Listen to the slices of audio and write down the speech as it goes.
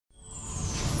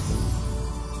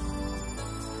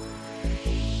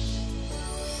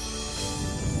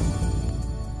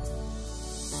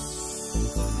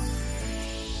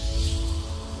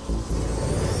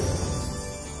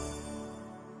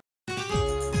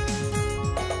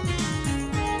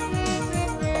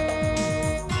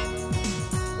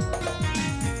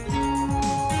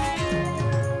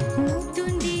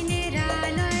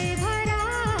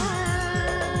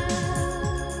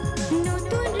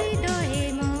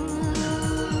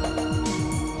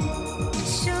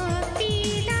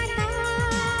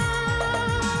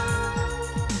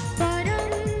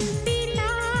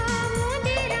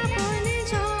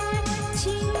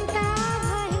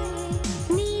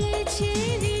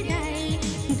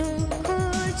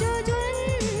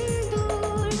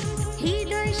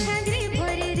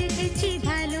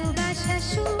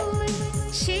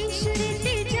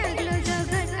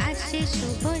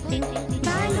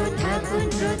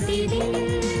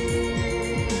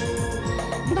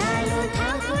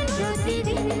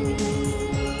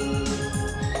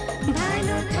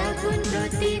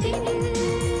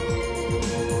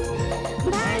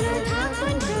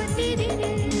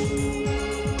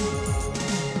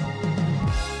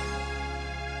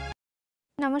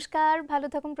নমস্কার, ভালো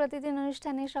থাকুন প্রতিদিন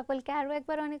অনুষ্ঠানে সকলকে আরও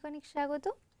একবার অনেক অনেক স্বাগত।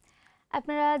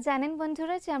 আপনারা জানেন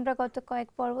বন্ধুরা যে আমরা গত কয়েক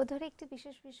পর্ব ধরে একটি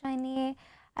বিশেষ বিষয় নিয়ে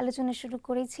আলোচনা শুরু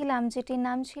করেছিলাম, যেটির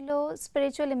নাম ছিল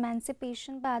স্পিরিচুয়াল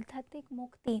ইম্যান্সিপেশন বা আধ্যাত্মিক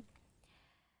মুক্তি।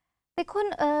 দেখুন,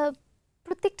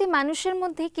 প্রত্যেকটি মানুষের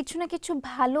মধ্যে কিছু না কিছু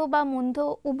ভালো বা মন্দ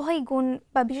উভয় গুণ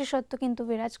বা বিশেষত্ব কিন্তু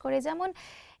বিরাজ করে। যেমন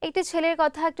একটি ছেলের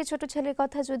কথা, একটি ছোট ছেলের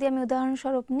কথা যদি আমি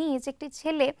উদাহরণস্বরূপ নিই, যে একটি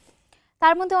ছেলে,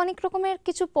 তার মধ্যে অনেক রকমের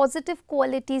কিছু পজিটিভ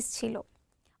কোয়ালিটিস ছিল,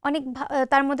 অনেক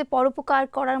তার মধ্যে পরোপকার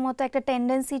করার মতো একটা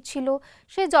টেন্ডেন্সি ছিল।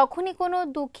 সে যখনই কোনো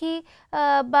দুঃখী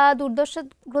বা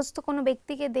দুর্দশাগ্রস্ত কোনো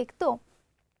ব্যক্তিকে দেখতো,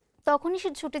 তখনই সে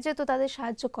ছুটে যেত তাদের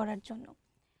সাহায্য করার জন্য।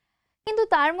 কিন্তু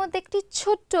তার মধ্যে একটি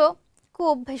ছোট্ট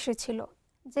কুঅভ্যাস ছিল,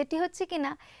 যেটি হচ্ছে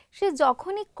কিনা, সে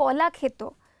যখনই কলা খেত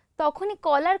তখনই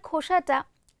কলার খোসাটা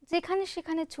যেখানে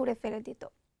সেখানে ছুঁড়ে ফেলে দিত।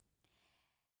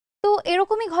 তো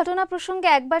এরকমই ঘটনা প্রসঙ্গে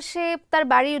একবার সে তার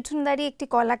বাড়ির উঠোনে দাঁড়িয়ে একটি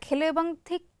কলা খেলো এবং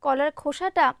ঠিক কলার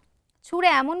খোসাটা ছুঁড়ে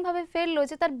এমনভাবে ফেললো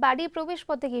যে তার বাড়ির প্রবেশ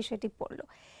পথে গিয়ে সেটি পড়লো।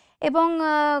 এবং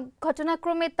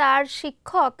ঘটনাক্রমে তার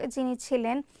শিক্ষক যিনি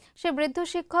ছিলেন, সে বৃদ্ধ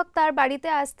শিক্ষক তার বাড়িতে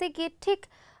আসতে গিয়ে ঠিক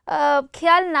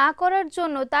খেয়াল না করার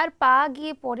জন্য তার পা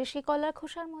গিয়ে পড়ে সেই কলার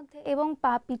খোসার মধ্যে এবং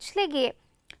পা পিছলে গিয়ে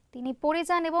তিনি পড়ে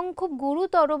যান এবং খুব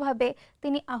গুরুতরভাবে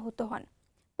তিনি আহত হন।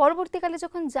 পরবর্তীকালে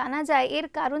যখন জানা যায়, এর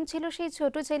কারণ ছিল সেই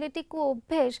ছোট ছেলেটি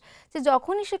অভ্যেস যে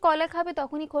যখনই সে কলা খাবে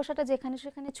তখনই খোসাটা যেখানে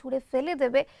সেখানে ছুঁড়ে ফেলে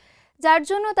দেবে, যার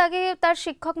জন্য তাকে তার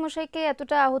শিক্ষক মশাইকে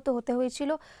এতটা আহত হতে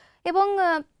হয়েছিল। এবং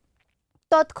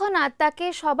তৎক্ষণাৎ তাকে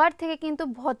সবার থেকে কিন্তু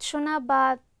ভৎসনা বা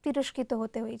তিরস্কৃত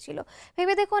হতে হয়েছিল।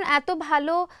 ভেবে দেখুন, এত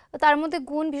ভালো তার মধ্যে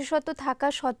গুণ বিশেষত্ব থাকা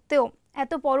সত্ত্বেও,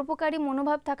 এত পরোপকারী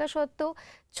মনোভাব থাকা সত্ত্বেও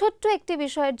ছোট্ট একটি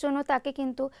বিষয়ের জন্য তাকে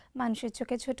কিন্তু মানুষের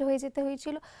চোখে ছোট হয়ে যেতে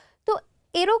হয়েছিল। তো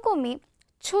এরকমই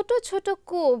ছোট ছোট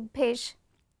কুঅভ্যেস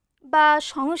বা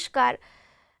সংস্কার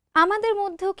আমাদের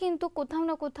মধ্যেও কিন্তু কোথাও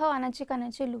না কোথাও আনাচে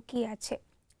কানাচে লুকিয়ে আছে।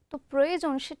 তো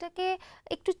প্রয়োজন সেটাকে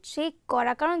একটু চেক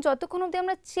করা, কারণ যতক্ষণ অবধি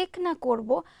আমরা চেক না করব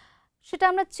সেটা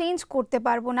আমরা চেঞ্জ করতে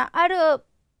পারবো না। আর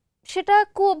সেটা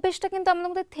কুঅভ্যেসটা কিন্তু আমাদের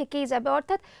মধ্যে থেকেই যাবে।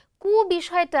 অর্থাৎ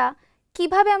বিষয়টা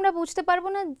কিভাবে আমরা বুঝতে পারবো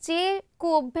না, যে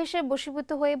কুঅভ্যেসে বশীভূত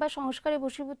হয়ে বা সংস্কারে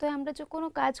বশীভূত হয়ে আমরা যে কোনো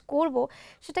কাজ করব,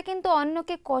 সেটা কিন্তু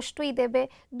অন্যকে কষ্টই দেবে,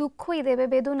 দুঃখই দেবে,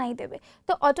 বেদনাই দেবে।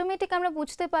 তো অটোমেটিক আমরা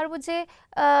বুঝতে পারবো যে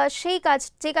সেই কাজ,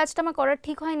 যে কাজটা আমার করার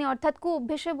ঠিক হয়নি, অর্থাৎ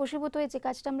কুঅভ্যেসে বশীভূত হয়ে যে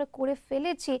কাজটা আমরা করে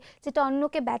ফেলেছি, যেটা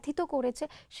অন্যকে ব্যথিত করেছে,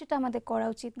 সেটা আমাদের করা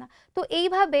উচিত না। তো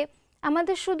এইভাবে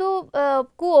আমাদের শুধু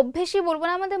কুঅভ্যেসই বলবো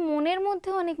না, আমাদের মনের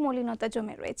মধ্যেও অনেক মলিনতা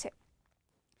জমে রয়েছে।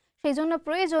 সেই জন্য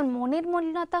প্রয়োজন মনের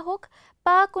মলিনতা হোক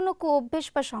বা কোনো কুঅভ্যেস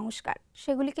বা সংস্কার,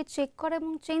 সেগুলিকে চেক করা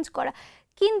এবং চেঞ্জ করা।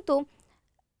 কিন্তু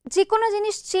যে কোনো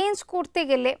জিনিস চেঞ্জ করতে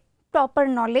গেলে প্রপার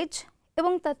নলেজ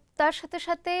এবং তার সাথে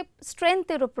সাথে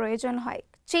স্ট্রেংথেরও প্রয়োজন হয়।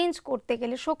 চেঞ্জ করতে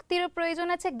গেলে শক্তিরও প্রয়োজন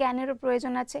আছে, জ্ঞানেরও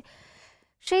প্রয়োজন আছে।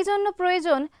 সেই জন্য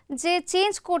প্রয়োজন যে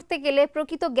চেঞ্জ করতে গেলে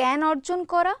প্রকৃত জ্ঞান অর্জন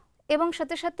করা এবং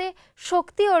সাথে সাথে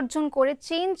শক্তি অর্জন করে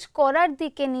চেঞ্জ করার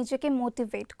দিকে নিজেকে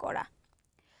মোটিভেট করা।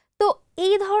 তো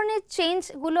এই ধরনের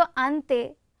চেঞ্জগুলো আনতে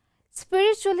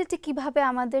স্পিরিচুয়ালিটি কিভাবে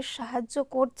আমাদের সাহায্য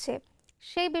করছে,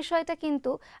 সেই বিষয়টা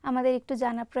কিন্তু আমাদের একটু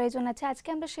জানা প্রয়োজন আছে। আজকে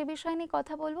আমরা সেই বিষয় নিয়ে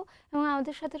কথা বলবো এবং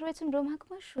আমাদের সাথে রয়েছেন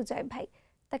ব্রহ্মাকুমার সুজয় ভাই।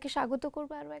 তাকে স্বাগত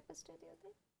করবো আরও একবার স্টুডিওতে।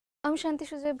 ওম শান্তি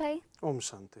সুজয় ভাই। ওম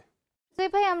শান্তি। সুজয়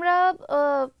ভাই, আমরা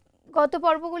গত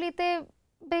পর্বগুলিতে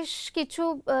বেশ কিছু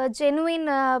জেনুইন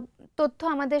তথ্য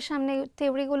আমাদের সামনে,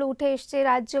 থিওরিগুলো উঠে এসছে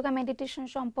রাজযোগা মেডিটেশন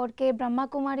সম্পর্কে, ব্রহ্মা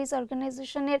কুমারিস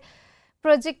অর্গানাইজেশনের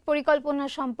প্রজেক্ট পরিকল্পনা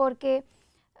সম্পর্কে,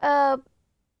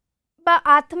 বা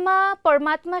আত্মা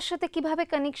পরমাত্মার সাথে কিভাবে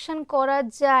কানেকশন করা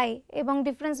যায় এবং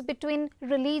difference between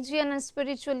religion and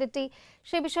spirituality,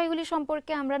 সে বিষয়গুলি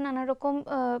সম্পর্কে আমরা নানা রকম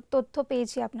তথ্য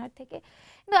পেয়েছি আপনার থেকে।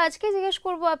 কিন্তু আজকে জিজ্ঞেস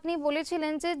করব, আপনি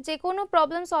বলেছিলেন যে যে কোনো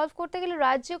প্রবলেম সলভ করতে গেলে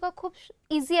রাজযোগা খুব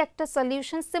ইজি একটা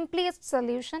সলিউশন, সিম্পলিয়েস্ট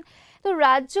সলিউশন। তো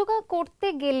রাজযোগা করতে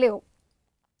গেলেও,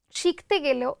 শিখতে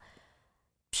গেলেও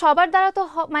সবার দ্বারা তো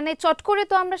মানে চট করে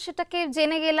তো আমরা সেটাকে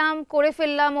জেনে গেলাম, করে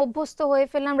ফেললাম, অভ্যস্ত হয়ে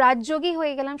ফেললাম, রাজযোগী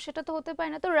হয়ে গেলাম, সেটা তো হতে পারে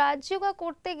না। তো রাজযোগা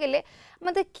করতে গেলে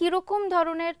আমাদের কীরকম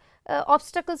ধরনের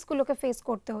অবস্টাকলসগুলোকে ফেস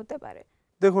করতে হতে পারে?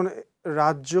 দেখুন,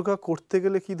 রাজযোগা করতে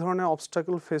গেলে কি ধরনের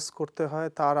অবস্টাকল ফেস করতে হয়,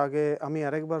 তার আগে আমি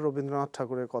আরেকবার রবীন্দ্রনাথ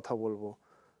ঠাকুরের কথা বলবো।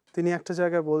 তিনি একটা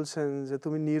জায়গায় বলছেন যে,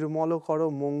 তুমি নির্মল করো,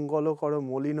 মঙ্গল করো,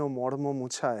 মলিন মর্ম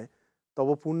মুছায়, তব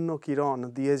পুণ্য কিরণ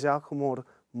দিয়ে যাক মোর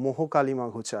মোহ কালিমা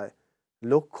ঘুচায়।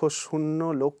 লক্ষ্য শূন্য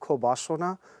লক্ষ্য বাসনা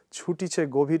ছুটিছে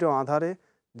গভীর আধারে,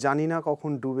 জানি না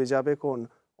কখন ডুবে যাবে কোন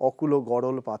অকুল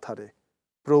গরল পাথারে।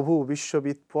 প্রভু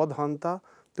বিশ্ববিৎপদ হান্তা,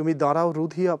 তুমি দাঁড়াও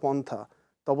রুধিয়া পন্থা,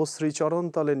 তব শ্রীচরণ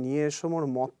তলে নিয়ে এসো মোর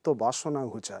মত্ত বাসনা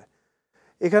ঘুচায়।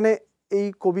 এখানে এই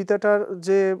কবিতাটার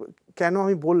যে কেন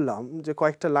আমি বললাম, যে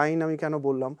কয়েকটা লাইন আমি কেন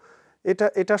বললাম,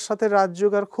 এটার সাথে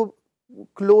রাজযোগার খুব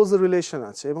ক্লোজ রিলেশন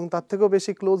আছে, এবং তার থেকেও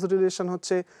বেশি ক্লোজ রিলেশন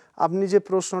হচ্ছে আপনি যে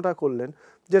প্রশ্নটা করলেন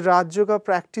যে রাজযোগা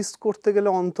প্র্যাকটিস করতে গেলে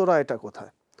অন্তরায়টা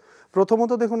কোথায়।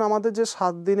 প্রথমত দেখুন, আমাদের যে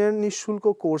 7 দিনের নিঃশুল্ক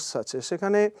কোর্স আছে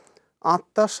সেখানে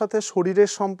আত্মার সাথে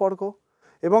শরীরের সম্পর্ক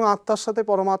এবং আত্মার সাথে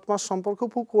পরমাত্মার সম্পর্ক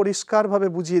খুব পরিষ্কারভাবে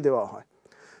বুঝিয়ে দেওয়া হয়।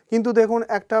 কিন্তু দেখুন,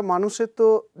 একটা মানুষের তো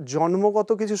জন্মগত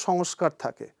কিছু সংস্কার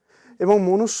থাকে, এবং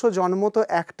মনুষ্য জন্ম তো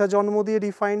একটা জন্ম দিয়ে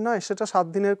ডিফাইন নয়, সেটা 7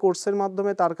 দিনের কোর্সের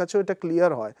মাধ্যমে তার কাছেও এটা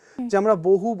ক্লিয়ার হয় যে আমরা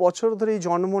বহু বছর ধরেই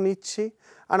জন্ম নিচ্ছি,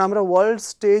 আর আমরা ওয়ার্ল্ড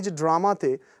স্টেজ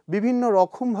ড্রামাতে বিভিন্ন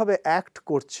রকমভাবে অ্যাক্ট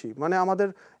করছি। মানে আমাদের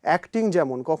অ্যাক্টিং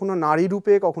যেমন কখনো নারী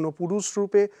রূপে কখনো পুরুষ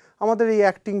রূপে আমাদের এই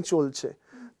অ্যাক্টিং চলছে।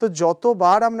 তো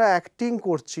যতবার আমরা অ্যাক্টিং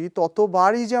করছি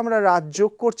ততবারই যে আমরা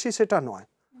রাজযোগ করছি সেটা নয়।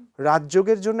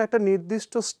 রাজযোগের জন্য একটা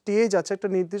নির্দিষ্ট স্টেজ আছে, একটা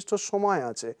নির্দিষ্ট সময়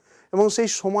আছে, এবং সেই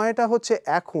সময়টা হচ্ছে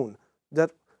এখন,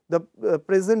 দ্য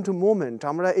প্রেজেন্ট মোমেন্ট।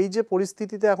 আমরা এই যে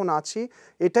পরিস্থিতিতে এখন আছি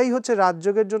এটাই হচ্ছে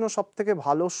রাজযোগের জন্য সবথেকে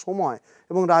ভালো সময়,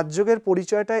 এবং রাজযোগের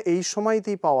পরিচয়টা এই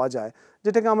সময়তেই পাওয়া যায়,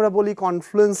 যেটাকে আমরা বলি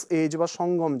কনফ্লুয়েন্স এজ বা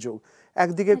সঙ্গম যুগ।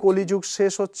 একদিকে কলিযুগ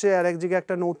শেষ হচ্ছে আর একদিকে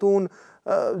একটা নতুন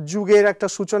যুগের একটা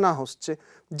সূচনা হচ্ছে,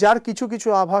 যার কিছু কিছু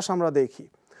আভাস আমরা দেখি।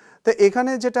 তো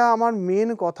এখানে যেটা আমার মেন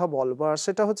কথা বলবার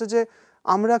সেটা হচ্ছে যে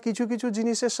আমরা কিছু কিছু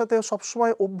জিনিসের সাথে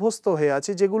সবসময় অভ্যস্ত হয়ে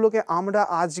আছি, যেগুলোকে আমরা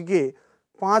আজকে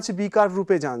 5 বিকার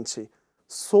রূপে জানছি।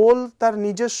 সোল তার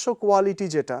নিজস্ব কোয়ালিটি,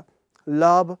 যেটা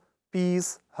লাভ, piece,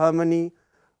 harmony,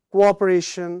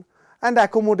 cooperation and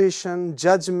accommodation,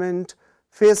 judgement,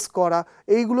 face করা,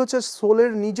 এইগুলো হচ্ছে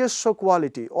সোলের নিজস্ব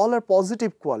কোয়ালিটি, অল আর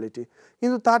পজিটিভ কোয়ালিটি।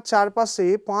 কিন্তু তার চারপাশে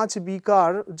 5 বিকার,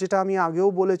 যেটা আমি আগেও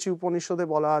বলেছি, উপনিষদে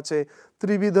বলা আছে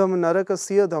ত্রিবিধম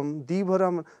নরকস্যদম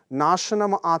দ্বিভরম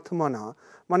নাশনম আত্মনা,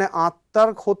 মানে আত্মার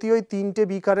ক্ষতি ওই 3টে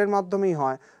বিকারের মাধ্যমেই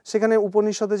হয়। সেখানে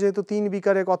উপনিষদে যেহেতু 3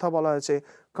 বিকারের কথা বলা হয়েছে,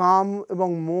 কাম এবং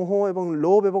মোহ এবং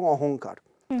লোভ এবং অহংকার।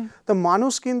 তো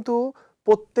মানুষ কিন্তু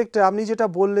প্রত্যেকটা, আপনি যেটা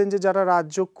বললেন যে যারা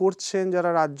রাজযোগ করছেন, যারা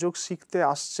রাজযোগ শিখতে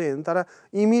আসছেন, তারা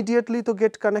ইমিডিয়েটলি তো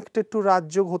গেট কানেক্টেড টু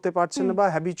রাজযোগ হতে পারছে না বা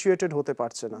হ্যাবিচুয়েটেড হতে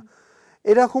পারছে না।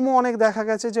 এরকমও অনেক দেখা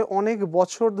গেছে যে অনেক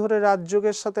বছর ধরে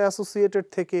রাজযোগের সাথে অ্যাসোসিয়েটেড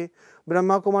থেকে,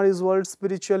 ব্রহ্মা কুমারিজ ওয়ার্ল্ড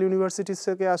স্পিরিচুয়াল ইউনিভার্সিটির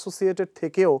থেকে অ্যাসোসিয়েটেড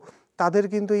থেকেও তাদের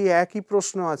কিন্তু এই একই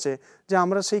প্রশ্ন আছে যে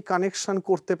আমরা সেই কানেকশন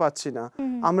করতে পারছি না,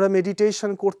 আমরা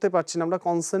মেডিটেশন করতে পারছি না, আমরা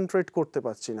কনসেন্ট্রেট করতে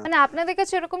পারছি না। মানে আপনাদের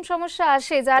কাছে এরকম সমস্যা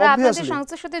আসে যারা আপনাদের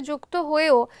সংস্থার সাথে যুক্ত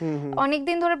হয়েও অনেক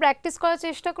দিন ধরে প্র্যাকটিস করার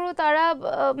চেষ্টা করেও তারা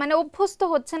মানে অভ্যস্ত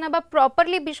হচ্ছে না বা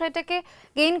প্রপারলি বিষয়টাকে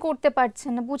গেইন করতে পারছে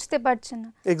না, বুঝতে পারছে না।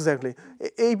 এক্স্যাক্টলি,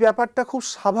 এই ব্যাপারটা খুব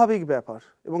স্বাভাবিক ব্যাপার,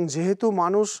 এবং যেহেতু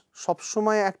মানুষ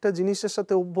সবসময় একটা জিনিসের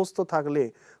সাথে অভ্যস্ত থাকলে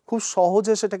খুব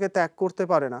সহজে সেটাকে ত্যাগ করতে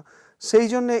পারে না, সেই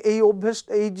জন্য এই অভ্যেস,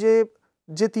 এই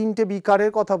যে 3টে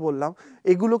বিকারের কথা বললাম,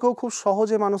 এগুলোকেও খুব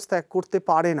সহজে মানুষ ত্যাগ করতে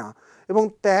পারে না। এবং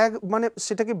ত্যাগ মানে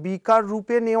সেটাকে বিকার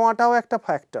রূপে নেওয়াটাও একটা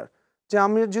ফ্যাক্টর, যে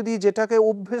আমি যদি যেটাকে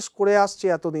অভ্যেস করে আসছি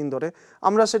এতদিন ধরে,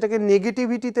 আমরা সেটাকে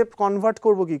নেগেটিভিটিতে কনভার্ট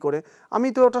করব কি করে? আমি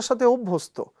তো ওটার সাথে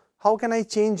অভ্যস্ত, how can I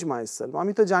change myself?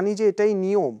 আমি তো জানি যে এটাই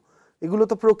নিয়ম, এগুলো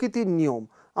তো প্রকৃতির নিয়ম,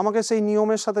 আমাকে সেই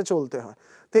নিয়মের সাথে চলতে হয়।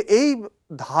 তো এই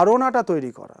ধারণাটা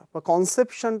তৈরি করা বা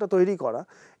কনসেপশনটা তৈরি করা,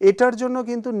 এটার জন্য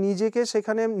কিন্তু নিজেকে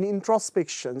সেখানে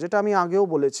ইন্ট্রোস্পেকশন, যেটা আমি আগেও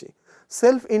বলেছি,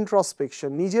 সেলফ ইন্ট্রোস্পেকশন,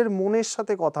 নিজের মনের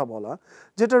সাথে কথা বলা,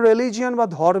 যেটা রিলিজিয়ান বা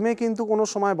ধর্মে কিন্তু কোনো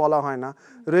সময় বলা হয় না।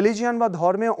 রিলিজিয়ান বা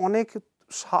ধর্মে অনেক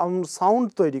সাউন্ড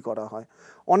তৈরি করা হয়,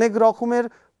 অনেক রকমের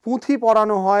পুঁথি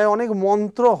পড়ানো হয়, অনেক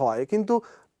মন্ত্র হয়, কিন্তু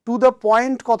টু দ্য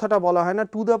পয়েন্ট কথাটা বলা হয় না।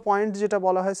 টু দ্য পয়েন্ট যেটা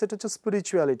বলা হয় সেটা হচ্ছে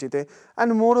স্পিরিচুয়ালিটিতে।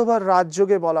 অ্যান্ড মোর ওভার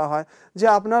রাজযোগে বলা হয় যে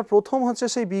আপনার প্রথম হচ্ছে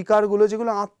সেই বিকারগুলো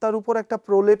যেগুলো আত্মার উপর একটা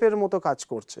প্রলেপের মতো কাজ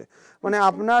করছে, মানে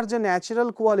আপনার যে ন্যাচারাল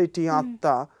কোয়ালিটি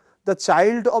আত্মা, the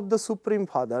child of the supreme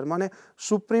father, মানে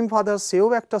সুপ্রিম ফাদার সেও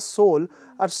একটা সোল,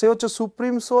 আর সে হচ্ছে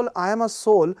supreme soul, I am a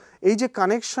soul. এই যে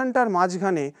কানেকশনটার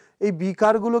মাঝখানে এই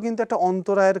বিকারগুলো কিন্তু একটা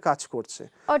অন্তরায়ের কাজ করছে।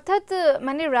 অর্থাৎ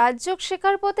মানে রাজযোগ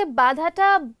শেখার পথে বাধাটা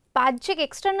বাহ্যিক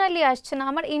এক্সটার্নালি আসছে না,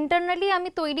 আমার ইন্টারনালি আমি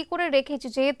তৈরি করে রেখেছি।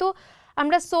 যেহেতু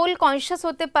আমরা সোল কনসিয়াস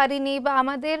হতে পারিনি বা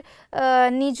আমাদের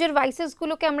নিজের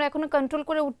ভাইসেসগুলোকে আমরা এখনো কন্ট্রোল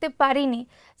করে উঠতে পারিনি,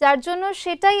 যার জন্য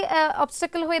সেটাই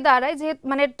অবস্টাকল হয়ে দাঁড়ায়, যে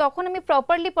মানে তখন আমি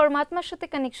প্রপারলি পরমাত্মার সাথে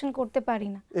কানেকশন করতে পারি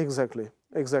না। Exactly,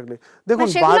 exactly. দেখুন,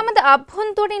 সেগুলো আমাদের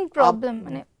আভ্যন্তরীণ প্রবলেম,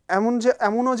 মানে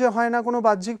এমনও যে হয় না কোনো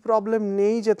বাহ্যিক প্রবলেম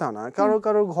নেই যে তা না,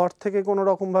 কারো ঘর থেকে কোনো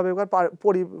রকম ভাবে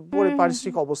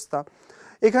পারিপার্শ্বিক অবস্থা।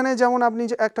 এখানে যেমন আপনি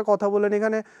যে একটা কথা বললেন,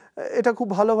 এখানে এটা খুব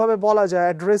ভালোভাবে বলা যায়,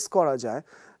 অ্যাড্রেস করা যায়,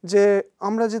 যে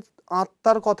আমরা যে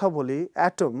আত্মার কথা বলি,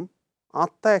 অ্যাটম,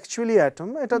 আত্মা অ্যাকচুয়ালি অ্যাটম,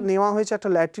 এটা নেওয়া হয়েছে একটা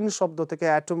ল্যাটিন শব্দ থেকে,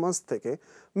 অ্যাটোমাস থেকে,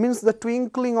 means the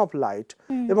twinkling of light,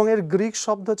 এবং এর গ্রিক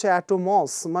শব্দ হচ্ছে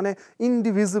অ্যাটোমস, মানে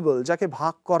ইনডিভিজিবল, যাকে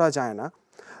ভাগ করা যায় না।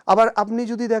 আবার আপনি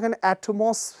যদি দেখেন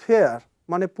অ্যাটমসফিয়ার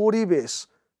মানে পরিবেশ,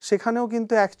 সেখানেও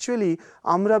কিন্তু অ্যাকচুয়ালি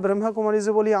আমরা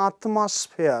ব্রহ্মাকুমারিজে বলি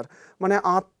আত্মাস্ফেয়ার, মানে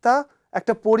আত্মা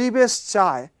একটা পরিবেশ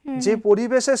চায়, যে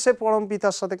পরিবেশে সে পরম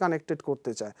পিতার সাথে কানেক্টেড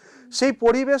করতে চায়, সেই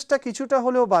পরিবেশটা কিছুটা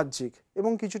হলেও বাহ্যিক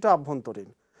এবং কিছুটা আভ্যন্তরীণ।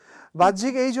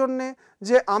 বাহ্যিক এই জন্যে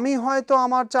যে আমি হয়তো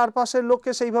আমার চারপাশের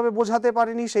লোককে সেইভাবে বোঝাতে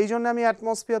পারিনি, সেই জন্য আমি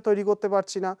অ্যাটমসফিয়ার তৈরি করতে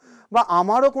পারছি না, বা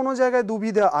আমারও কোনো জায়গায়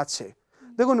দুবিধা আছে।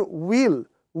 দেখুন,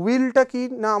 উইলটা কি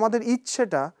না, আমাদের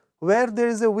ইচ্ছেটা, wire there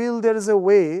is a will there is a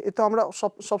way, এ তো আমরা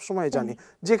সব সময় জানি,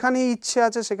 যেখানে ইচ্ছে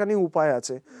আছে সেখানেই উপায়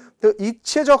আছে। তো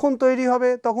ইচ্ছে যখন তৈরি হবে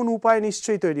তখন উপায়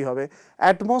নিশ্চয়ই তৈরি হবে,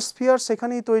 অ্যাটমসফিয়ার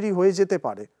সেখানেই তৈরি হয়ে যেতে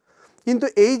পারে। কিন্তু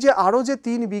এই যে আরও যে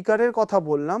 3 বিকারের কথা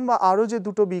বললাম, বা আরও যে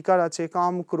 2টো বিকার আছে,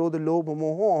 কাম, ক্রোধ, লোভ,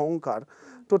 মোহ, অহংকার,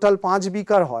 টোটাল 5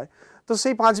 বিকার হয়। তো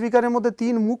সেই 5 বিকারের মধ্যে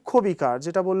 3 মুখ্য বিকার,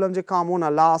 যেটা বললাম যে কামনা,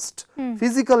 লাস্ট,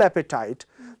 ফিজিক্যাল অ্যাপেটাইট,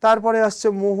 তারপরে আসছে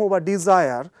মোহ বা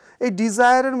ডিজায়ার। এই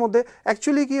ডিজায়ারের মধ্যে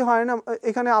অ্যাকচুয়ালি কি হয় না,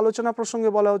 এখানে আলোচনা প্রসঙ্গে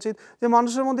বলা উচিত যে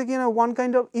মানুষের মধ্যে কি না ওয়ান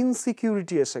কাইন্ড অফ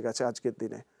ইনসিকিউরিটি এসে গেছে আজকের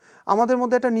দিনে। আমাদের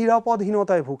মধ্যে একটা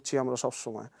নিরাপদহীনতায় ভুগছি আমরা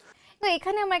সবসময়। তো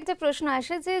এখানে আমার একটা প্রশ্ন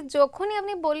আসে যে যখনই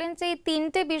আপনি বললেন যে এই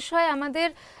 3টে বিষয় আমাদের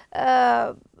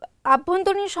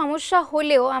আভ্যন্তরীণ সমস্যা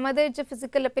হলেও, আমাদের যে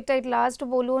ফিজিক্যাল অ্যাপেটাইট, লাস্ট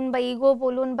বলুন বা ইগো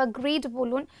বলুন বা গ্রিড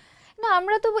বলুন, না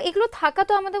আমরা তো এগুলো থাকা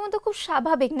তো আমাদের মধ্যে খুব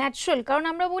স্বাভাবিক, ন্যাচারাল। কারণ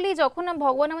আমরা বলি যখন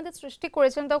ভগবান আমাদের সৃষ্টি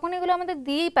করেছেন তখন এগুলো আমাদের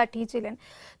দিয়েই পাঠিয়েছিলেন।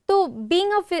 তো বিং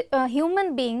আ হিউম্যান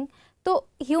বিং, তো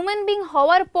হিউম্যান বিং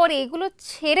হওয়ার পরে এগুলো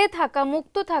ছেড়ে থাকা,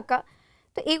 মুক্ত থাকা,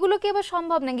 তো এগুলো কি আবার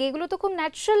সম্ভব নাকি? এগুলো তো খুব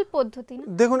ন্যাচারাল পদ্ধতি না?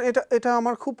 দেখুন, এটা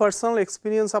আমার খুব পার্সোনাল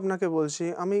এক্সপিরিয়েন্স আপনাকে বলছি।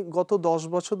 আমি গত 10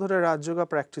 বছর ধরে রাজযোগা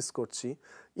প্র্যাকটিস করছি।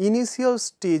 ইনিশিয়াল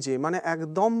স্টেজে, মানে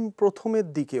একদম প্রথমের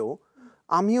দিকেও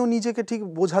আমিও নিজেকে ঠিক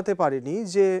বোঝাতে পারিনি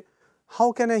যে how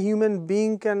can a human being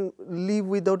can live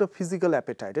without a physical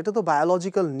appetite. এটা তো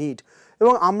বায়োলজিক্যাল নিড।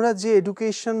 এবং আমরা যে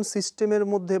এডুকেশন সিস্টেমের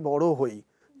মধ্যে বড় হই,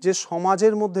 যে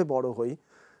সমাজের মধ্যে বড় হই,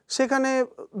 সেখানে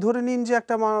ধরে নিন যে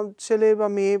একটা ছেলে বা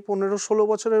মেয়ে 15-16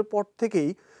 বছরের পর থেকেই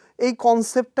এই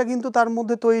কনসেপ্টটা কিন্তু তার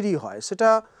মধ্যে তৈরি হয়। সেটা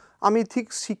আমি ঠিক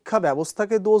শিক্ষা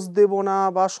ব্যবস্থাকে দোষ দেব না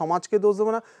বা সমাজকে দোষ দেব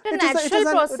না, it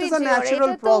is a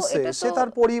natural process. সে তার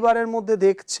পরিবারের মধ্যে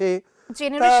দেখছে,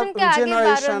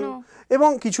 জেনারেশন, এবং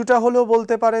কিছুটা হলেও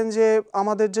বলতে পারেন যে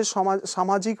আমাদের যে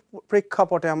সামাজিক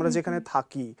প্রেক্ষাপটে আমরা যেখানে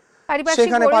থাকি,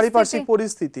 সেখানে পারিপার্শ্বিক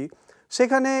পরিস্থিতি,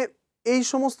 সেখানে এই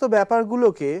সমস্ত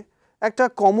ব্যাপারগুলোকে একটা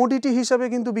কমোডিটি হিসাবে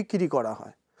কিন্তু বিক্রি করা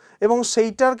হয়, এবং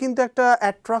সেইটার কিন্তু একটা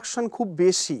অ্যাট্রাকশন খুব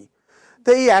বেশি। তো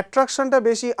এই অ্যাট্রাকশনটা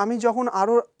বেশি। আমি যখন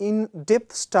আরও ইন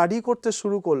ডেপথ স্টাডি করতে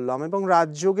শুরু করলাম এবং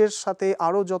রাজযোগের সাথে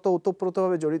আরও যত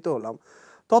ওতপ্রোতভাবে জড়িত হলাম,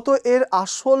 তত এর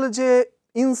আসল যে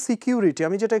ইনসিকিউরিটি,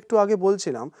 আমি যেটা একটু আগে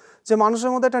বলছিলাম, যে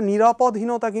মানুষের মধ্যে একটা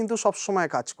নিরাপদহীনতা কিন্তু সবসময়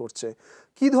কাজ করছে।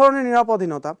 কি ধরনের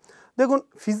নিরাপদহীনতা? দেখুন,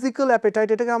 ফিজিক্যাল অ্যাপেটাইট,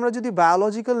 এটাকে আমরা যদি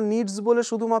বায়োলজিক্যাল নিডস বলে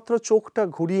শুধুমাত্র চোখটা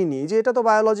ঘুরিয়ে নিই যে এটা তো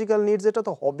বায়োলজিক্যাল নিডস, এটা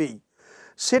তো হবেই,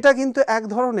 সেটা কিন্তু এক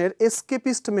ধরনের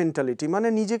এসকেপিস্ট মেন্টালিটি, মানে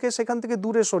নিজেকে সেখান থেকে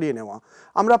দূরে সরিয়ে নেওয়া।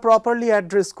 আমরা প্রপারলি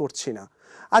অ্যাড্রেস করছি না।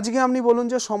 আজকে আপনি বলুন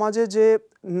যে সমাজে যে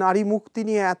নারী মুক্তি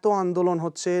নিয়ে এত আন্দোলন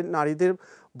হচ্ছে, নারীদের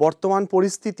বর্তমান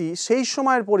পরিস্থিতি, সেই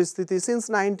সময়ের পরিস্থিতি সিন্স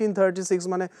 1936,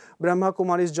 মানে ব্রহ্মা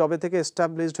কুমারিস জবে থেকে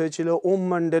এস্টাবলিশড হয়েছিল, ওম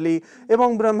মণ্ডলী এবং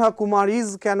ব্রহ্মা কুমারিস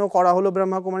কেন করা হলো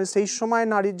ব্রহ্মা কুমারিস, সেই সময়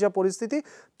নারীর যা পরিস্থিতি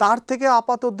তার থেকে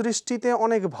আপাত দৃষ্টিতে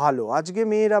অনেক ভালো। আজকে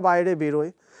মেয়েরা বাইরে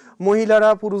বেরোয়, মহিলারা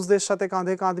পুরুষদের সাথে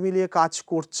কাঁধে কাঁধ মিলিয়ে কাজ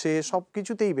করছে, সব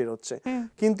কিছুতেই বেরোচ্ছে।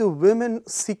 কিন্তু উইমেন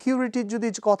সিকিউরিটির যদি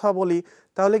কথা বলি,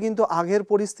 তাহলে কিন্তু আগের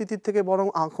পরিস্থিতির থেকে বরং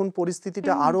এখন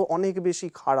পরিস্থিতিটা আরো অনেক বেশি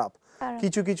খারাপ।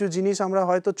 কিছু কিছু জিনিস আমরা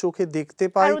হয়তো চোখে দেখতে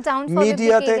পাই,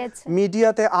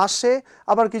 মিডিয়াতে আসে,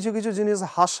 আবার কিছু কিছু জিনিস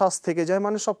হাস থেকে যায়,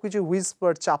 মানে সবকিছু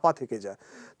হুইসপার, চাপা থেকে যায়।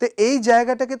 তো এই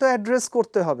জায়গাটাকে তো অ্যাড্রেস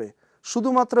করতে হবে।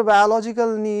 শুধুমাত্র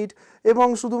বায়োলজিক্যাল নিড এবং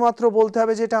শুধুমাত্র বলতে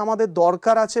হবে যে এটা আমাদের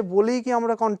দরকার আছে বলেই কি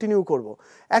আমরা কন্টিনিউ করব?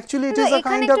 Actually it is a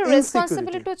kind of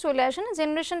responsibility চলে আসে না,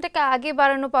 জেনারেশনটাকে আগে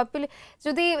বাড়ানো,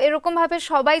 যদি এরকম ভাবে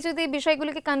সবাই যদি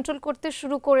বিষয়গুলোকে কন্ট্রোল করতে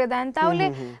শুরু করে দেন, তাহলে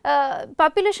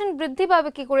পপুলেশন বৃদ্ধি পাবে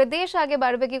কি করে, দেশ আগে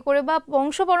বাড়বে কি করে, বা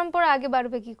বংশ পরম্পরা আগে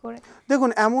বাড়বে কি করে? দেখুন,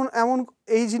 এমন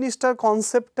এই জিনিসটার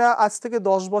কনসেপ্টটা আজ থেকে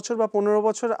 10 বছর বা 15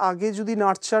 বছর আগে যদি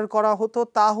নার্চার করা হতো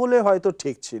তাহলে হয়তো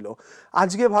ঠিক ছিল।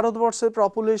 আজকে ভারতবর্ষের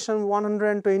population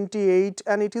 128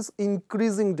 and it is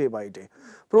increasing day by day.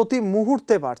 প্রতি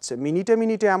মুহূর্তে বাড়ছে, মিনিটে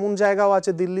মিনিটে। এমন জায়গাও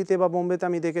আছে দিল্লিতে বা বোম্বেতে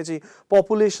আমি দেখেছি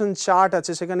পপুলেশন চার্ট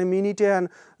আছে, সেখানে মিনিটে অ্যান্ড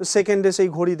সেকেন্ডে সেই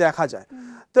ঘড়ি দেখা যায়।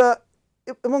 তা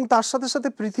এবং তার সাথে সাথে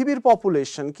পৃথিবীর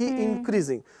পপুলেশন কি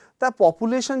ইনক্রিজিং। তা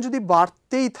পপুলেশন যদি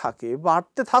বাড়তেই থাকে,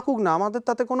 বাড়তে থাকুক না, আমাদের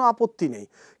তাতে কোনো আপত্তি নেই।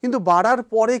 কিন্তু বাড়ার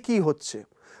পরে কি হচ্ছে?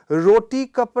 রুটি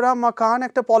কাপড়া মাকান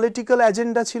একটা পলিটিক্যাল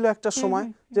এজেন্ডা ছিল একটা সময়,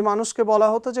 যে মানুষকে বলা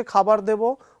হতো যে খাবার দেব,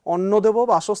 অন্ন দেব,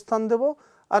 বাসস্থান দেব,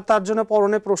 আর তার জন্য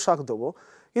পরনে পোশাক দেবো।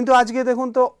 কিন্তু আজকে দেখুন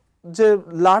তো যে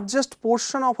largest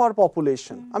portion of our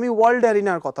population, আমি ওয়ার্ল্ড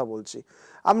অ্যারিনার কথা বলছি।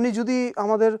 আপনি যদি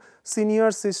আমাদের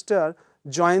সিনিয়র সিস্টার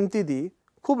জয়ন্তীদি,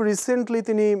 খুব রিসেন্টলি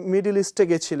তিনি মিডল ইস্টে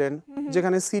গেছিলেন,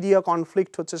 যেখানে সিরিয়া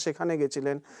কনফ্লিক্ট হচ্ছে সেখানে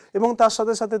গেছিলেন, এবং তার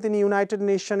সাথে সাথে তিনি ইউনাইটেড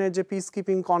নেশনের যে পিস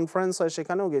কিপিং কনফারেন্স হয়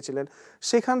সেখানেও গেছিলেন।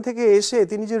 সেখান থেকে এসে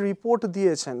তিনি যে রিপোর্ট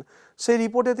দিয়েছেন, সেই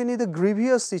রিপোর্টে তিনি দ্য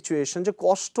গ্রিভিয়াস সিচুয়েশন, যে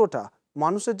কষ্টটা,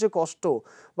 মানুষের যে কষ্ট,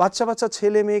 বাচ্চা বাচ্চা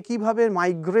ছেলে মেয়ে কিভাবে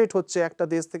মাইগ্রেট হচ্ছে একটা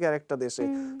দেশ থেকে আরেকটা দেশে,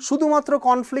 শুধুমাত্র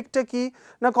কনফ্লিক্টটা কি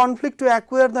না, conflict two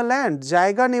acquire the land,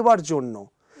 জায়গা নেবার জন্য,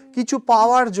 কিছু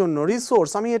পাওয়ার জন্য,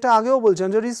 রিসোর্স। আমি এটা আগেও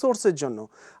বলছিলাম যে রিসোর্সের জন্য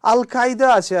আল কায়দা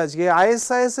আছে, আজকে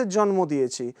ISIS এর জন্ম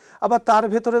দিয়েছি, আবার তার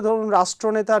ভেতরে ধরুন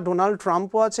রাষ্ট্রনেতা ডোনাল্ড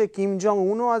ট্রাম্পও আছে, কিম জং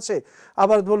উনও আছে,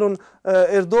 আবার বলুন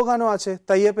এরদোগানও আছে,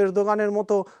 তাইয়েপ এরদোগানের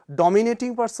মতো ডমিনেটিং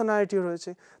পার্সোনালিটি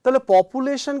রয়েছে। তাহলে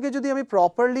পপুলেশনকে যদি আমি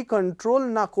প্রপারলি কন্ট্রোল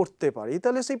না করতে পারি,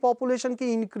 তাহলে সেই পপুলেশনকে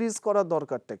ইনক্রিজ করার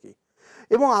দরকারটা কি?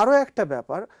 এবং আরও একটা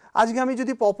ব্যাপার, আজকে আমি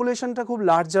যদি পপুলেশনটা খুব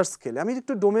লার্জার স্কেলে, আমি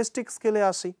একটু ডোমেস্টিক স্কেলে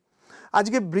আসি,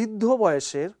 আজকে বৃদ্ধ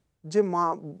বয়সের যে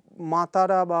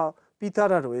মাতারা বা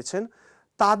পিতারা রয়েছেন,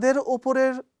 তাদের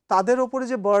ওপরে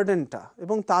যে বার্ডেনটা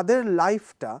এবং তাদের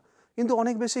লাইফটা কিন্তু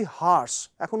অনেক বেশি হার্শ,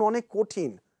 এখন অনেক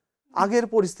কঠিন আগের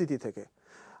পরিস্থিতি থেকে।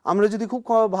 আমরা যদি খুব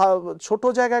ছোট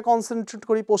জায়গায় কনসেন্ট্রেট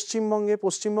করি,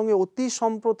 পশ্চিমবঙ্গে অতি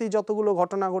সম্প্রতি যতগুলো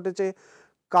ঘটনা ঘটেছে,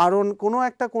 কারণ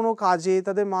কোনো কাজে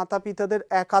তাদের মাতা পিতাদের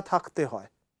একা থাকতে হয়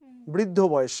বৃদ্ধ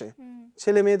বয়সে,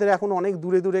 ছেলে মেয়েদের এখন অনেক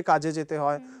দূরে দূরে কাজে যেতে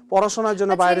হয়, পড়াশোনার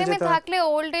জন্য বাইরে যেতে হয়।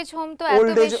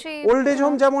 ওল্ড এজ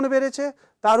হোম যেমন বেড়েছে,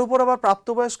 তার উপর আবার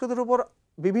প্রাপ্তবয়স্কদের উপর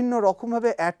বিভিন্ন রকম ভাবে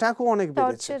অ্যাটাকও অনেক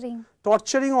বেড়েছে,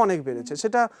 টর্চারিংও অনেক বেড়েছে,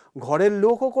 সেটা ঘরের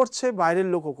লোকও করছে, বাইরের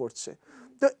লোকও করছে।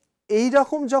 তো এই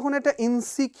রকম যখন একটা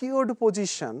ইনসিকিউরড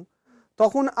পজিশন,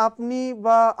 তখন আপনি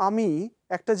বা আমি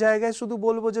একটা জায়গায় শুধু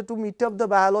বলবো যে to meet up the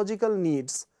biological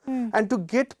needs and to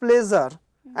get pleasure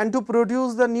and to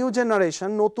produce the new generation,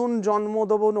 নতুন জন্ম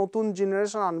দেবো, নতুন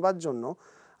জেনারেশন আনবার জন্য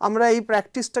আমরা এই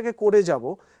প্র্যাকটিসটাকে করে যাব,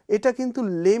 এটা কিন্তু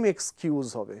লেম এক্সকিউজ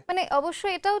হবে। মানে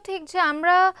অবশ্যই এটাও ঠিক যে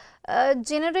আমরা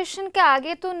জেনারেশনকে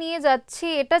আগে তো নিয়ে যাচ্ছি,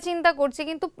 এটা চিন্তা করছি,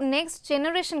 কিন্তু নেক্সট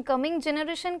জেনারেশন, কামিং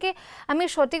জেনারেশনকে আমি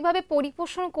সঠিকভাবে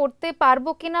পরিপোষণ করতে পারবো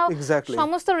কিনা,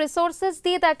 সমস্ত রিসোর্সেস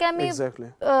দিয়ে তাকে আমি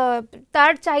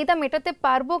তার চাহিদা মেটাতে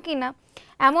পারবো কিনা,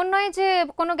 এমন নয় যে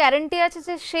কোনো গ্যারান্টি আছে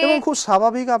যে সে। এবং খুব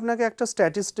স্বাভাবিক, আপনাকে একটা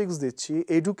স্ট্যাটিস্টিক্স দিচ্ছি,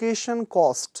 education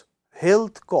cost,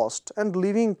 health cost and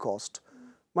living cost,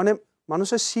 মানে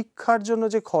মানুষের শিক্ষার জন্য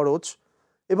যে খরচ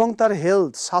এবং তার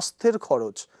হেলথ, স্বাস্থ্যের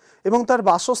খরচ এবং তার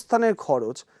বাসস্থানের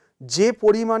খরচ যে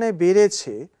পরিমাণে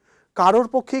বেড়েছে, কারোর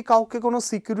পক্ষেই কাউকে কোনো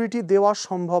সিকিউরিটি দেওয়া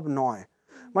সম্ভব নয়।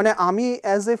 মানে আমি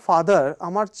অ্যাজ এ ফাদার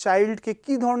আমার চাইল্ডকে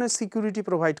কি ধরনের সিকিউরিটি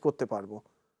প্রোভাইড করতে পারবো?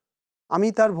 আমি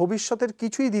তার ভবিষ্যতের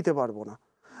কিছুই দিতে পারবো না।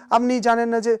 আপনি জানেন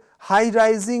না যে হাই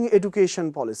রাইজিং এডুকেশন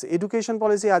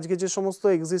পলিসি আজকে যে সমস্ত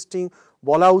এক্সিস্টিং,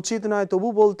 বলা উচিত নয় তবু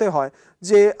বলতে হয়,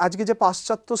 যে আজকে যে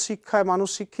পাশ্চাত্য শিক্ষায় মানুষ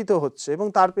শিক্ষিত হচ্ছে এবং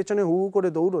তার পেছনে হু হু করে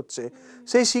দৌড়চ্ছে,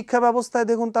 সেই শিক্ষা ব্যবস্থায়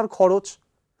দেখুন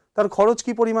তার খরচ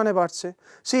কি পরিমাণে বাড়ছে।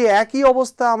 সেই একই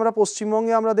অবস্থা আমরা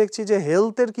পশ্চিমবঙ্গে আমরা দেখছি যে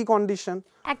হেলথের কি কন্ডিশন।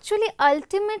 অ্যাকচুয়ালি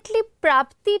আলটিমেটলি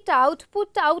প্রাপ্তিটা,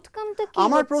 আউটপুটটা, আউটকামটা কি?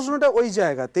 আমার প্রশ্নটা ওই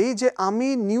জায়গাতেই যে আমি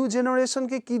নিউ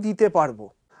জেনারেশনকে কি দিতে পারবো।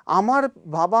 আমার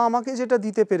বাবা আমাকে যেটা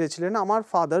দিতে পেরেছিলেন, আমার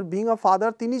ফাদার বিং আ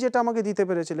ফাদার, তিনি যেটা আমাকে দিতে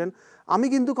পেরেছিলেন, আমি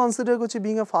কিন্তু কনসিডার করছি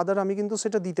বিং আ ফাদার আমি কিন্তু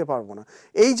সেটা দিতে পারবো না।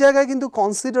 এই জায়গায় কিন্তু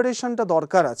কনসিডারেশনটা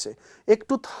দরকার আছে,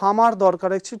 একটু থামার দরকার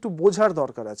আছে, একটু বোঝার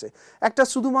দরকার আছে। একটা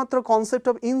শুধুমাত্র কনসেপ্ট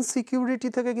অফ ইনসিকিউরিটি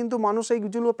থেকে কিন্তু মানুষ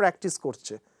এইগুলো প্র্যাকটিস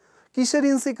করছে। কিসের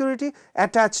ইনসিকিউরিটি?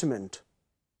 অ্যাটাচমেন্ট।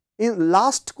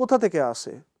 লাস্ট কোথা থেকে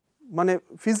আসে? মানে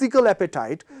physical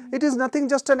appetite, it is nothing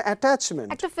just an attachment.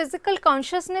 একটা ফিজিক্যাল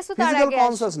কনসিয়াসনেসও তার আগে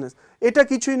আসে। এটা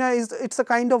কিছুই না, it's a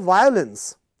kind of violence.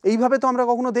 এইভাবে তো আমরা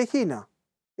কখনো দেখি না।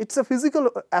 It's a physical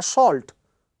assault,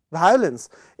 violence.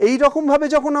 এই রকম ভাবে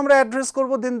যখন আমরা অ্যাড্রেস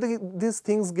করবো, দেন দিস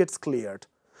থিংস গেটস ক্লিয়ার্ড।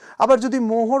 আবার যদি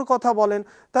মোহর কথা বলেন,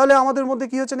 তাহলে আমাদের মধ্যে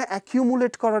কি হচ্ছে না,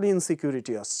 অ্যাকিউমুলেট করার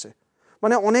ইনসিকিউরিটি আসছে।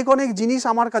 মানে অনেক জিনিস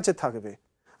আমার কাছে থাকবে।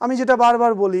 আমি যেটা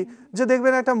বারবার বলি যে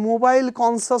দেখবেন একটা মোবাইল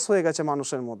কনসাস হয়ে গেছে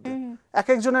মানুষের মধ্যে। এক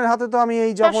একজনের হাতে তো আমি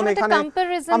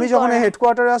যখন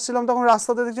হেডকোয়ার্টারে আসছিলাম, তখন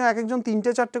রাস্তাতে দেখছি এক একজন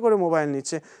 3-4 করে মোবাইল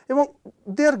নিচ্ছে, এবং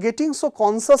দে are getting so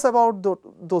conscious about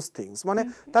those things. মানে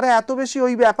তারা এত বেশি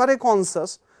ওই ব্যাপারে কনসাস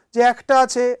যে একটা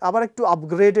আছে আবার একটু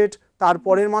আপগ্রেডেড,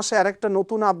 তারপরের মাসে আরেকটা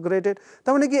নতুন আপগ্রেডেড,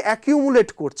 তার মানে কি অ্যাকিউমুলেট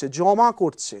করছে, জমা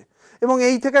করছে, এবং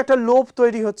এই থেকে একটা লোভ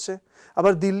তৈরি হচ্ছে।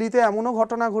 আবার দিল্লিতে এমনও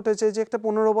ঘটনা ঘটেছে যে একটা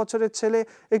 15 বছরের ছেলে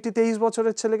একটি 23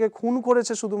 বছরের ছেলেকে খুন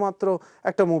করেছে শুধুমাত্র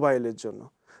একটা মোবাইলের জন্য।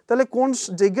 তাহলে কোন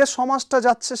দিকে সমাজটা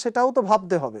যাচ্ছে সেটাও তো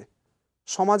ভাবতে হবে।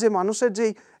 সমাজে মানুষের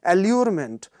যেই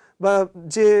অ্যালিউরমেন্ট বা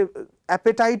যে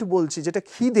অ্যাপেটাইট বলছি, যেটা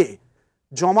খিদে,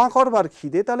 জমা করবার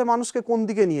খিদে, তাহলে মানুষকে কোন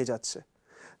দিকে নিয়ে যাচ্ছে?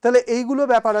 তাহলে এইগুলো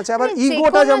ব্যাপার আছে। আবার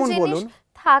ইগোটা যেমন বলুন,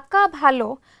 থাকা ভালো,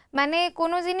 মানে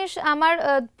কোনো জিনিস আমার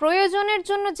প্রয়োজনের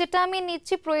জন্য যেটা আমি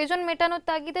নিচ্ছি, প্রয়োজন মেটানোর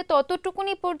তাগিদে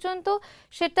ততটুকুনি পর্যন্ত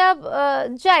সেটা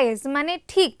জায়েজ, মানে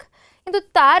ঠিক। কিন্তু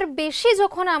তার বেশি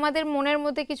যখন আমাদের মনের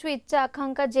মধ্যে কিছু ইচ্ছা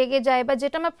আকাঙ্ক্ষা জেগে যায়, বা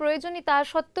যেটা আমার প্রয়োজনই তা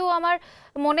সত্ত্বেও আমার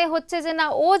মনে হচ্ছে যে না,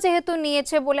 ও যেহেতু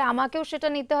নিয়েছে বলে আমাকেও সেটা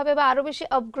নিতে হবে, বা আরো বেশি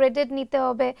আপগ্রেডেড নিতে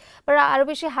হবে, বা আরো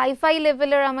বেশি হাইফাই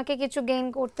লেভেলের আমাকে কিছু গেইন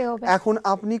করতে হবে। এখন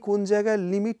আপনি কোন জায়গায়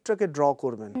লিমিটটাকে ড্র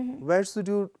করবেন? Wire should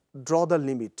you draw the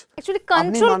limit? Actually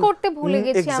control করতে ভুলে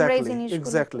গেছি আমরা এই জিনিসগুলো।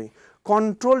 এক্স্যাক্টলি।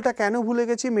 কন্ট্রোলটা কেন ভুলে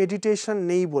গেছি? মেডিটেশন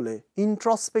নেই বলে,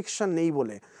 ইন্ট্রোস্পেকশন নেই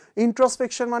বলে।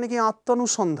 ইন্ট্রোস্পেকশন মানে কি?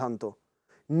 আত্মানুসন্ধান। তো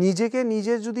নিজেকে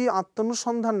নিজে যদি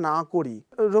আত্মানুসন্ধান না করি,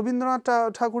 রবীন্দ্রনাথ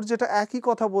ঠাকুর যেটা একই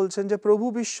কথা বলছেন যে প্রভু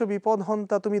বিশ্ব বিপদ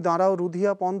হন্তা, তুমি দাঁড়াও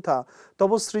রুধিয়া পন্থা,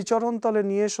 তব শ্রীচরণ তলে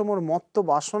নিয়ে সমর মত্ত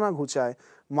বাসনা ঘুচায়।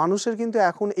 মানুষের কিন্তু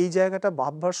এখন এই জায়গাটা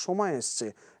ভাববার সময় এসছে।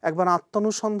 একবার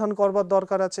আত্মানুসন্ধান করবার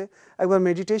দরকার আছে, একবার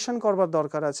মেডিটেশন করবার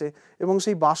দরকার আছে, এবং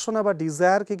সেই বাসনা বা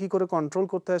ডিজায়ারকে কি করে কন্ট্রোল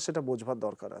করতে হয় সেটা বোঝবার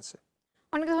দরকার আছে।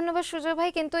 অনেক ধন্যবাদ সুজয় ভাই।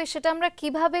 কিন্তু সেটা আমরা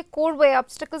কিভাবে করবো, এই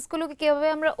অবস্টাকলসগুলোকে কিভাবে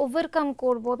আমরা ওভারকাম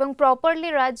করব এবং প্রপারলি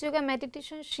রাজযোগা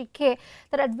মেডিটেশন শিখে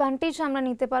তার অ্যাডভান্টেজ আমরা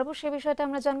নিতে পারবো, সে বিষয়টা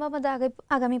আমরা জানবো আমাদের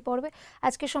আগামী পর্বে।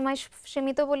 আজকে সময়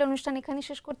সীমিত বলে অনুষ্ঠান এখানে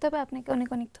শেষ করতে হবে। আপনাকে অনেক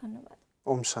অনেক ধন্যবাদ।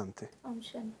 ওম শান্তি। ওম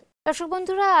শান্তি। দর্শক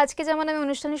বন্ধুরা, আজকে যেমন আমি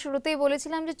অনুষ্ঠানের শুরুতেই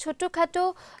বলেছিলাম যে ছোটোখাটো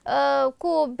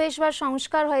অভ্যেস বা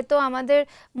সংস্কার হয়তো আমাদের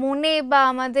মনে বা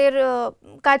আমাদের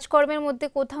কাজকর্মের মধ্যে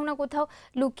কোথাও না কোথাও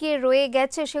লুকিয়ে রয়ে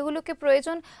গেছে, সেগুলোকে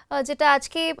প্রয়োজন, যেটা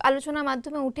আজকে আলোচনার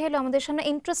মাধ্যমে উঠে এলো আমাদের সামনে,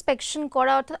 ইন্ট্রোস্পেকশন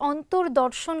করা, অর্থাৎ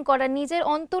অন্তর্দর্শন করা, নিজের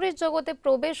অন্তরের জগতে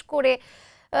প্রবেশ করে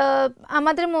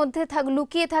আমাদের মধ্যে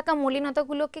লুকিয়ে থাকা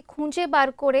মলিনতাগুলোকে খুঁজে বার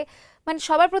করে, মানে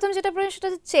সবার প্রথম যেটা প্রয়োজন সেটা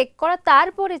হচ্ছে চেক করা,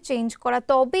 তারপরে চেঞ্জ করা।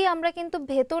 তবেই আমরা কিন্তু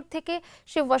ভেতর থেকে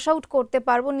সে ওয়াশ আউট করতে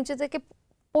পারবো, নিজেদেরকে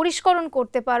পরিষ্করণ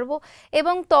করতে পারবো,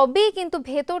 এবং তবেই কিন্তু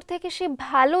ভেতর থেকে সে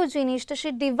ভালো জিনিসটা, সে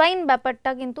ডিভাইন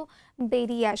ব্যাপারটা কিন্তু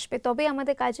বেরিয়ে আসবে। তবেই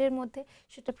আমাদের কাজের মধ্যে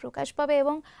সেটা প্রকাশ পাবে,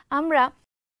 এবং আমরা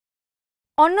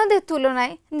অন্যদের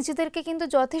তুলনায় নিজেদেরকে কিন্তু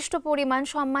যথেষ্ট পরিমাণ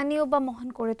সম্মানীয় বা মহান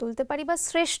করে তুলতে পারি, বা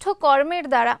শ্রেষ্ঠ কর্মের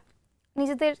দ্বারা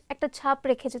নিজেদের একটা ছাপ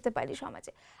রেখে যেতে পারি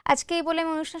সমাজে। আজকে এই বলে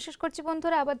আমি অনুষ্ঠান শেষ করছি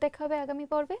বন্ধুরা। আবার দেখা হবে আগামী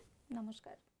পর্বে।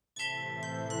 নমস্কার।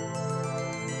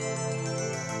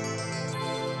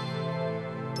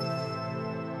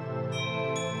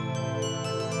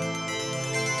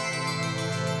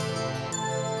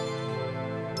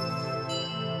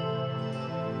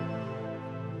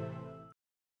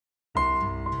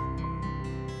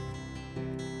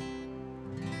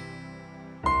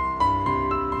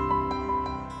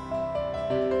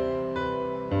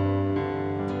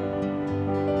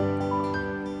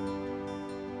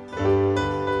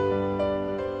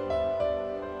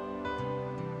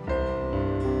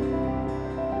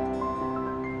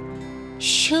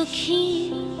 সখী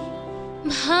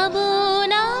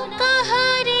ভাবনা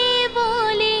কাহারে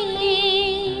বলে,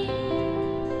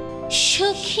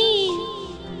 সখী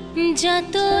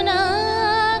যাতনা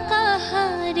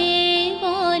কাহারে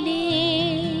বলে,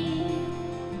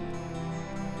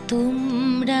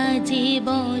 তোমরা যে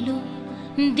বলো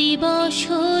দিবস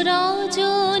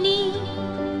রজনী,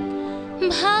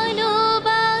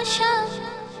 ভালোবাসা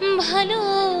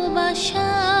ভালোবাসা,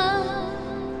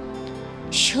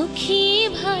 সখী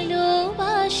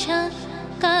ভালোবাসা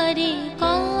কারে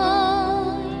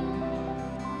কয়,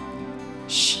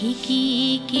 সে কি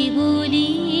কেবলি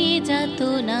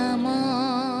যাতনাময়,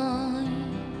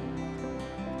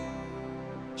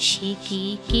 সে কি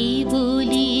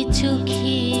কেবলি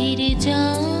চোখের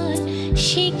জল,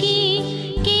 সে কি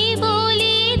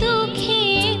কেবলি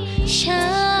দুঃখের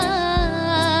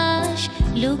শ্বাস,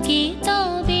 লোকে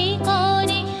তবে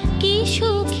করে কি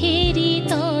সুখেরই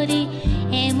তরে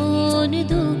এমন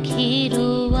দুঃখের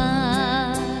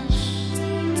বাস।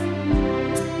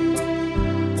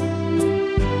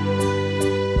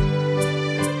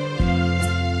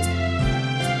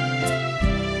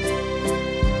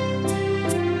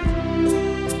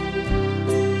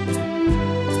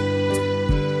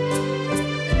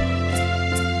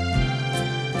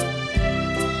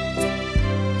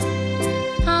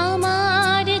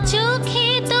 আমার চোখে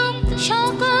তো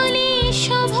সকলে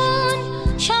শোভন,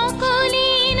 সকলে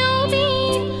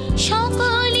নবীন, সকল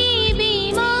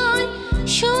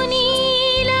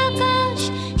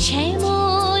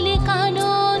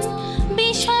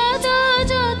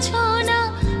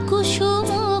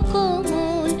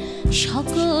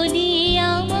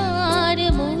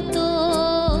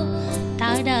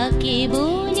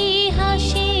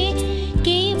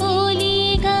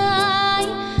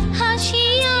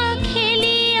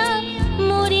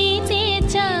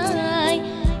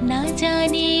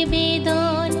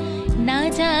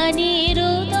জানে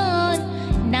রোদন,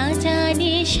 না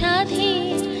জানে সাধে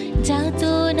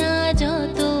যাতনা